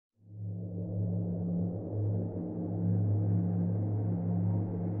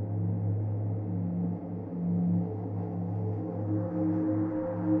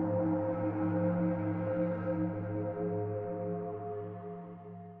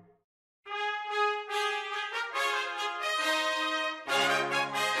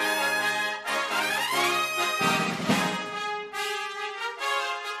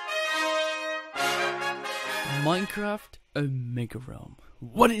Minecraft Omega Realm.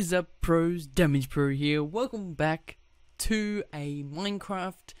 What is up, pros? Damage Pro here. Welcome back to a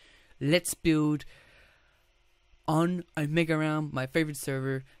Minecraft Let's Build on Omega Realm, my favorite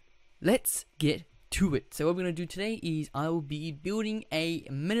server. Let's get to it. So what we're going to do today is I will be building a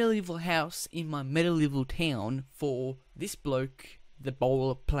medieval house in my medieval town for this bloke, the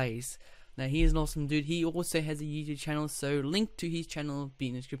Bowler Plays. Now he is an awesome dude. He also has a YouTube channel, so link to his channel will be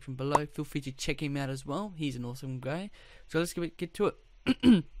in the description below. Feel free to check him out as well. He's an awesome guy. So let's get to it.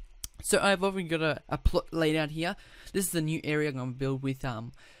 So I've already got a plot laid out here. This is the new area I'm going to build with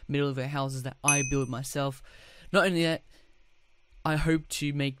medieval houses that I build myself. Not only that, I hope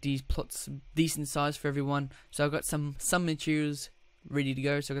to make these plots decent size for everyone. So I've got some materials ready to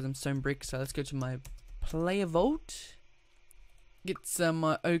go. So I've got some stone bricks. So let's go to my player vault. Get some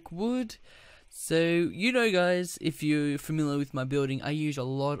oak wood. So you know, guys, if you're familiar with my building, I use a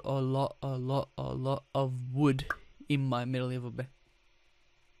lot of wood in my medieval.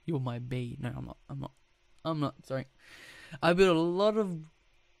 You're my bee. No, I'm not. Sorry. I build a lot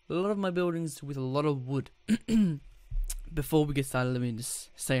of my buildings with a lot of wood. Before we get started, let me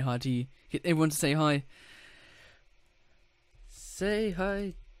just say hi to you. Get everyone to say hi. Say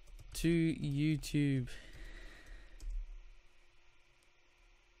hi to YouTube.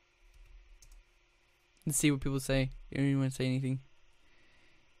 Let's see what people say. Anyone say anything?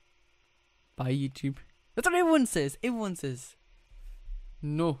 Bye, YouTube. That's what everyone says. Everyone says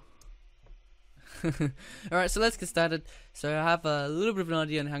no. Alright, so let's get started. So I have a little bit of an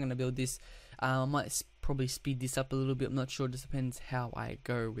idea on how I'm going to build this. I might probably speed this up a little bit. I'm not sure. It just depends how I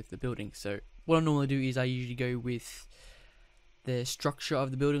go with the building. So what I normally do is I usually go with the structure of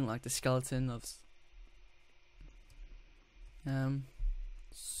the building, like the skeleton of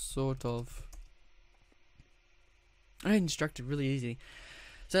sort of. I construct it really easy.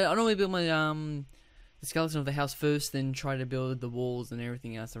 So I normally build my the skeleton of the house first, then try to build the walls and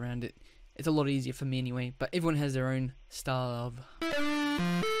everything else around it. It's a lot easier for me anyway, but everyone has their own style of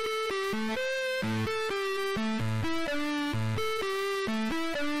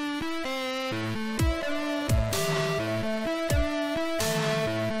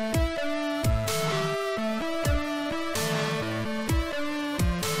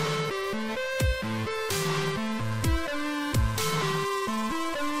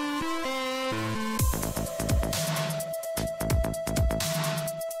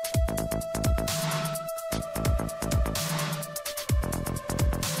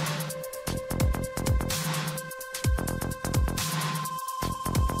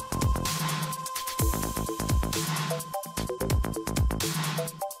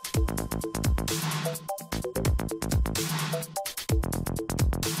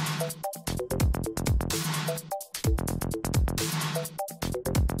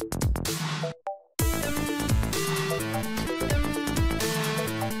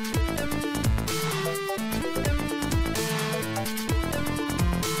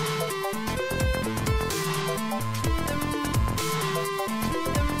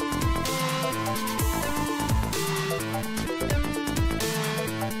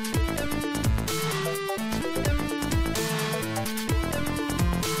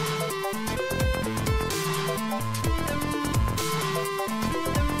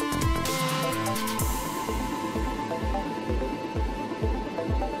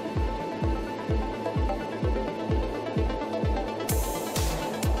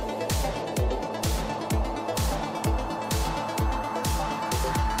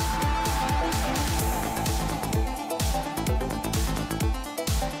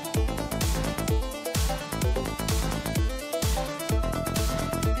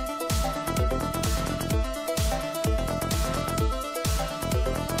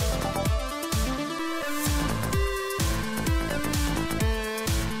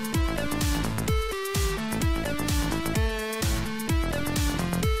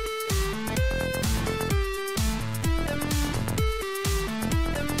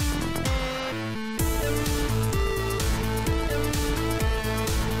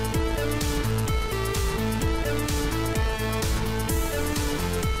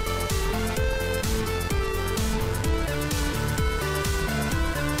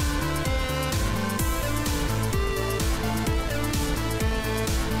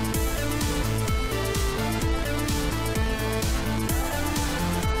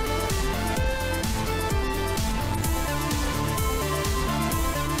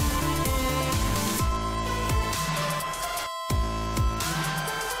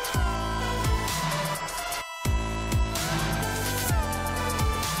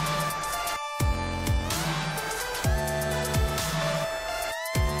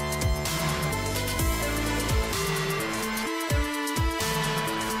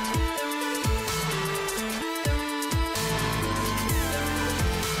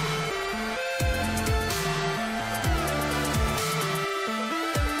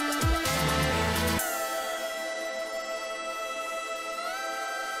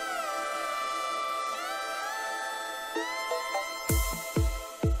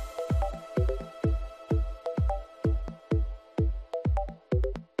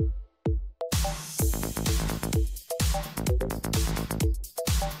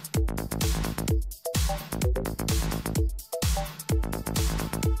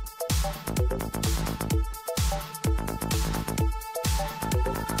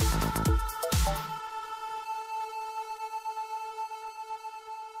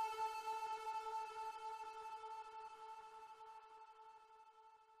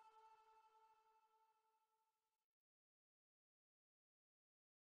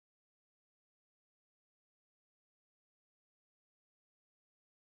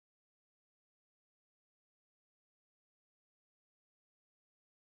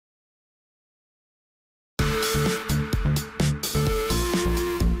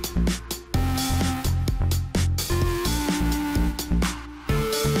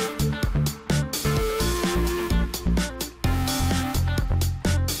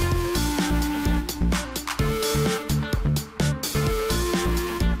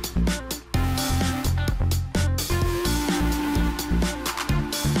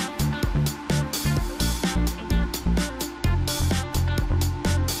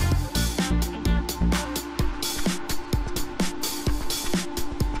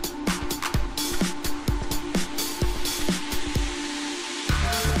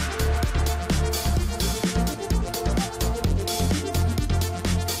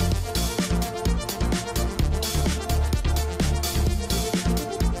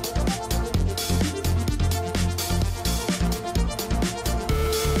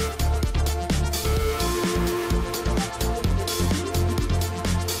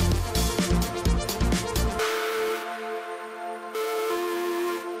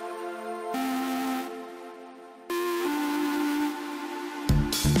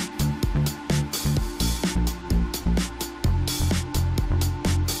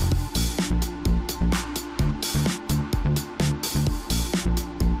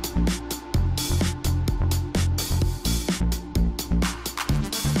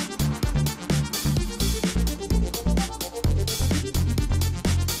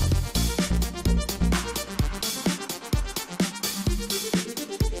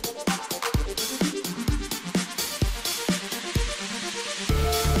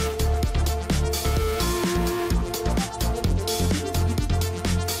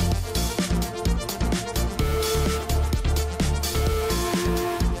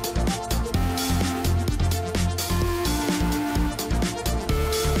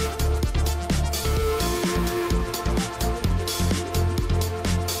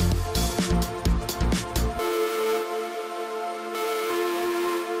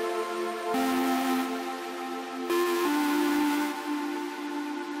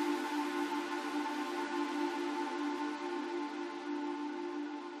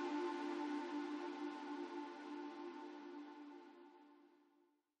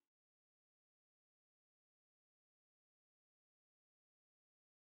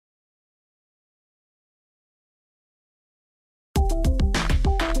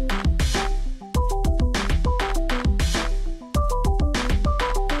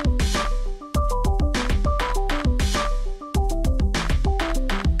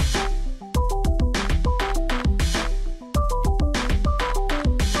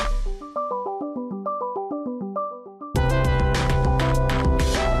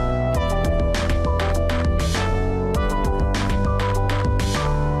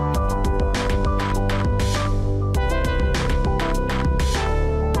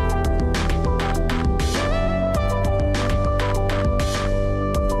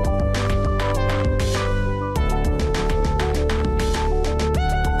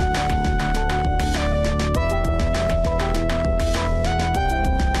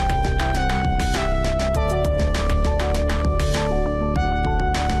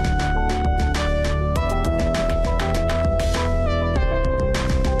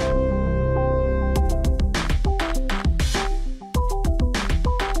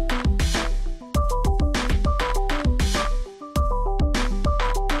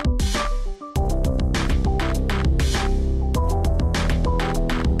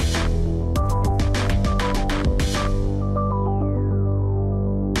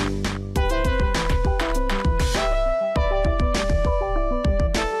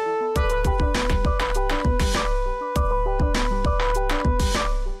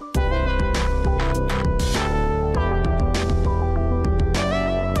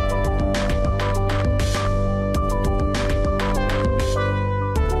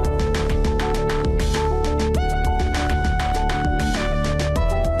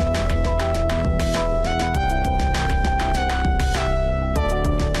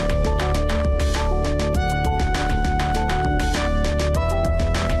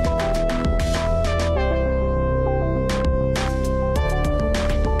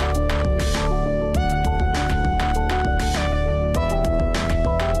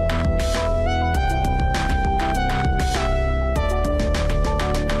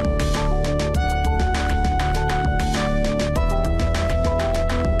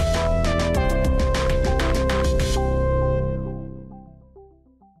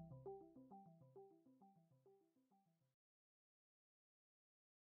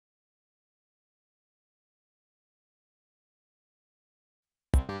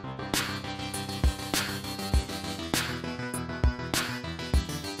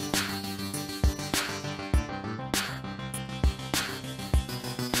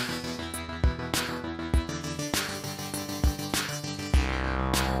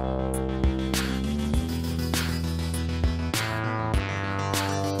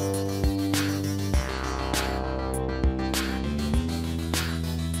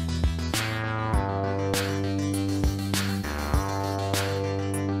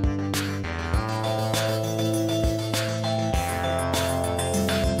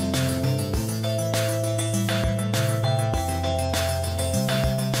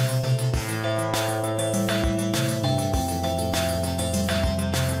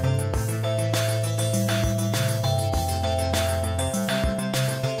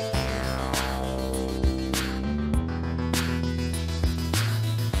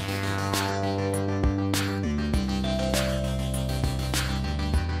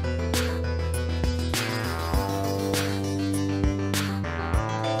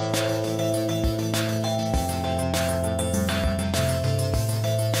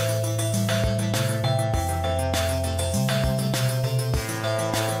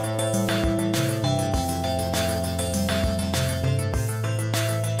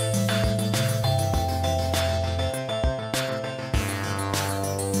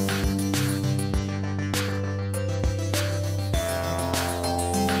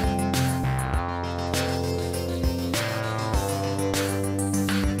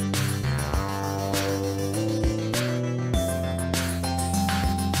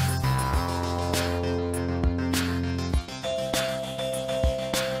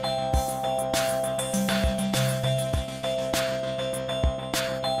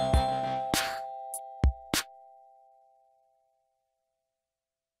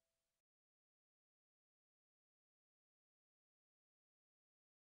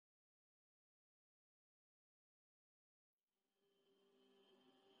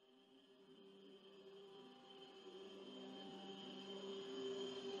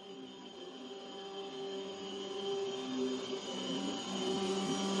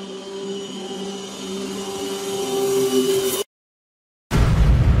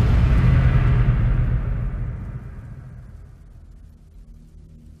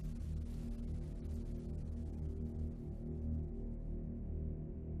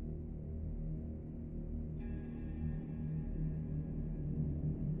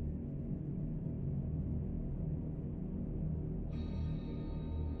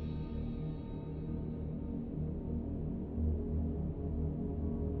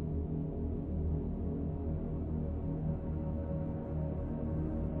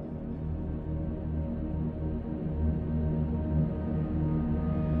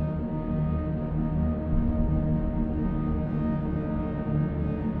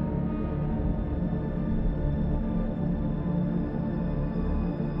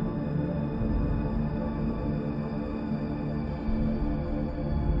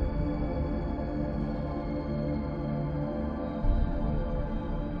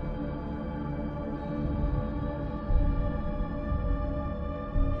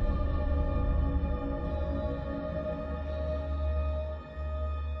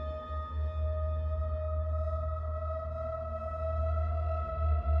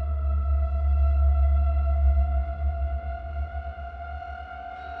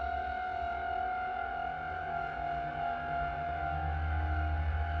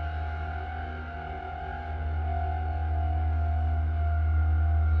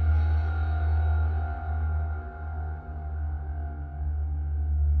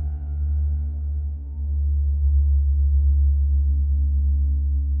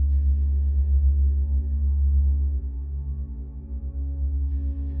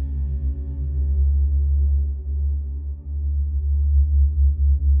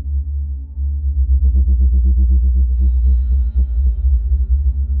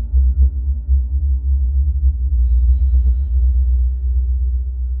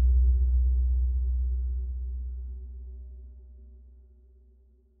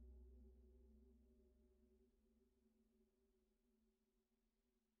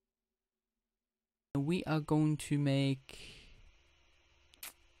we are going to make...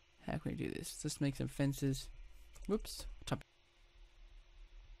 How can we do this? Let's make some fences. Whoops. Top.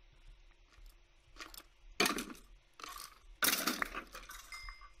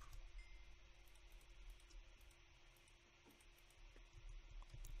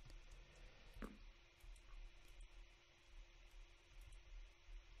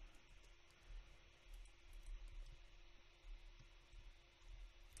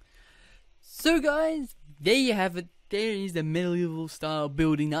 So guys, there you have it. There is the medieval style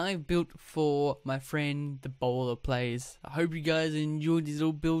building I built for my friend the Bowler Plays. I hope you guys enjoyed this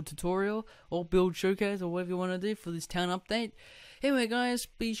little build tutorial or build showcase or whatever you want to do for this town update. Anyway guys,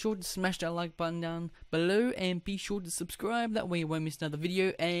 be sure to smash that like button down below and be sure to subscribe, that way you won't miss another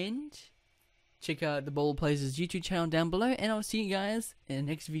video, and check out the Bowler Plays' YouTube channel down below, and I'll see you guys in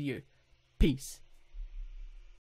the next video. Peace.